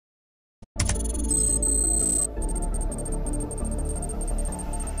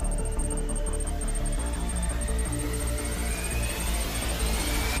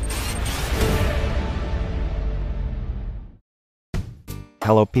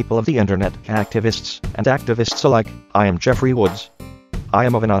Hello people of the internet, activists and activists alike, I am Jeffrey Woods. I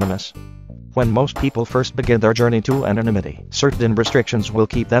am of Anonymous. When most people first begin their journey to anonymity, certain restrictions will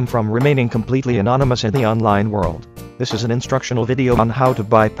keep them from remaining completely anonymous in the online world. This is an instructional video on how to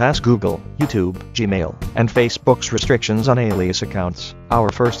bypass Google, YouTube, Gmail, and Facebook's restrictions on Alias accounts. Our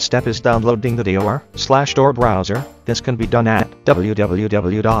first step is downloading the tor/tor browser. This can be done at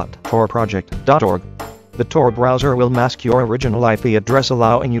www.torproject.org. The Tor browser will mask your original IP address,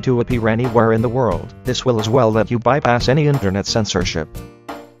 allowing you to appear anywhere in the world. This will as well let you bypass any internet censorship.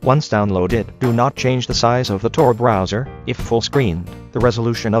 Once downloaded, do not change the size of the Tor browser. If full screen, the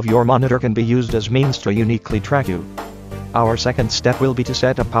resolution of your monitor can be used as means to uniquely track you. Our second step will be to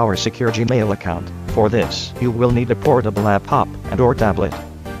set up our secure Gmail account. For this, you will need a portable laptop and/or tablet.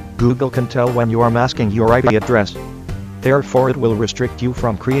 Google can tell when you are masking your IP address. Therefore, it will restrict you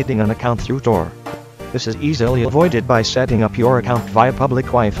from creating an account through Tor. This is easily avoided by setting up your account via public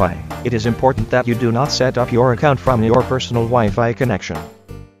Wi-Fi. It is important that you do not set up your account from your personal Wi-Fi connection.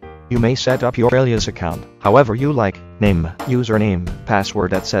 You may set up your Alias account however you like, name, username,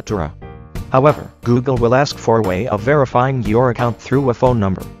 password, etc. However, Google will ask for a way of verifying your account through a phone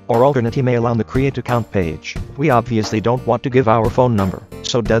number or alternate email on the Create Account page. We obviously don't want to give our phone number,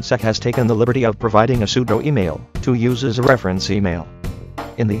 so DedSec has taken the liberty of providing a pseudo email to use as a reference email.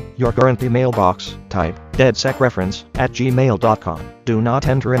 In your current email box, type dedsecreference@gmail.com. Do not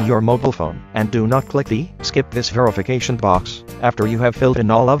enter in your mobile phone, and do not click the skip this verification box after you have filled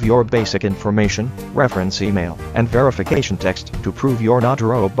in all of your basic information, reference email, and verification text. To prove you're not a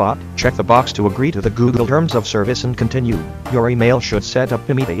robot, check the box to agree to the Google Terms of Service and continue. Your email should set up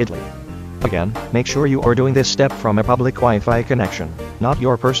immediately. Again, make sure you are doing this step from a public Wi-Fi connection, not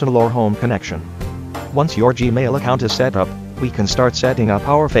your personal or home connection. Once your Gmail account is set up, we can start setting up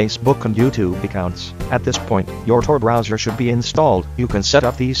our Facebook and YouTube accounts. At this point, your Tor browser should be installed. You can set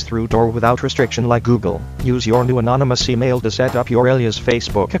up these through Tor without restriction like Google. Use your new anonymous email to set up your Alias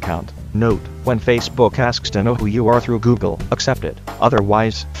Facebook account. Note, when Facebook asks to know who you are through Google, accept it.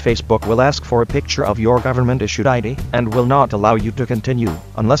 Otherwise, Facebook will ask for a picture of your government-issued ID and will not allow you to continue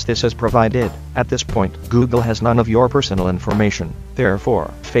unless this is provided. At this point, Google has none of your personal information. Therefore,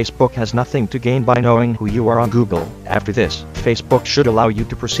 Facebook has nothing to gain by knowing who you are on Google. After this, Facebook should allow you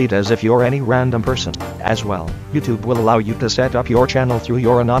to proceed as if you're any random person. As well, YouTube will allow you to set up your channel through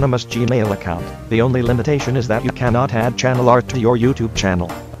your anonymous Gmail account. The only limitation is that you cannot add channel art to your YouTube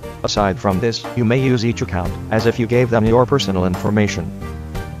channel. Aside from this, you may use each account as if you gave them your personal information.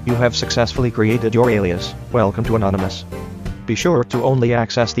 You have successfully created your alias. Welcome to Anonymous. Be sure to only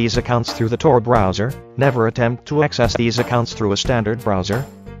access these accounts through the Tor browser. Never attempt to access these accounts through a standard browser.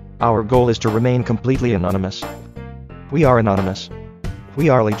 Our goal is to remain completely anonymous. We are anonymous. We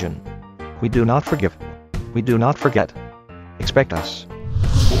are Legion. We do not forgive. We do not forget. Expect us.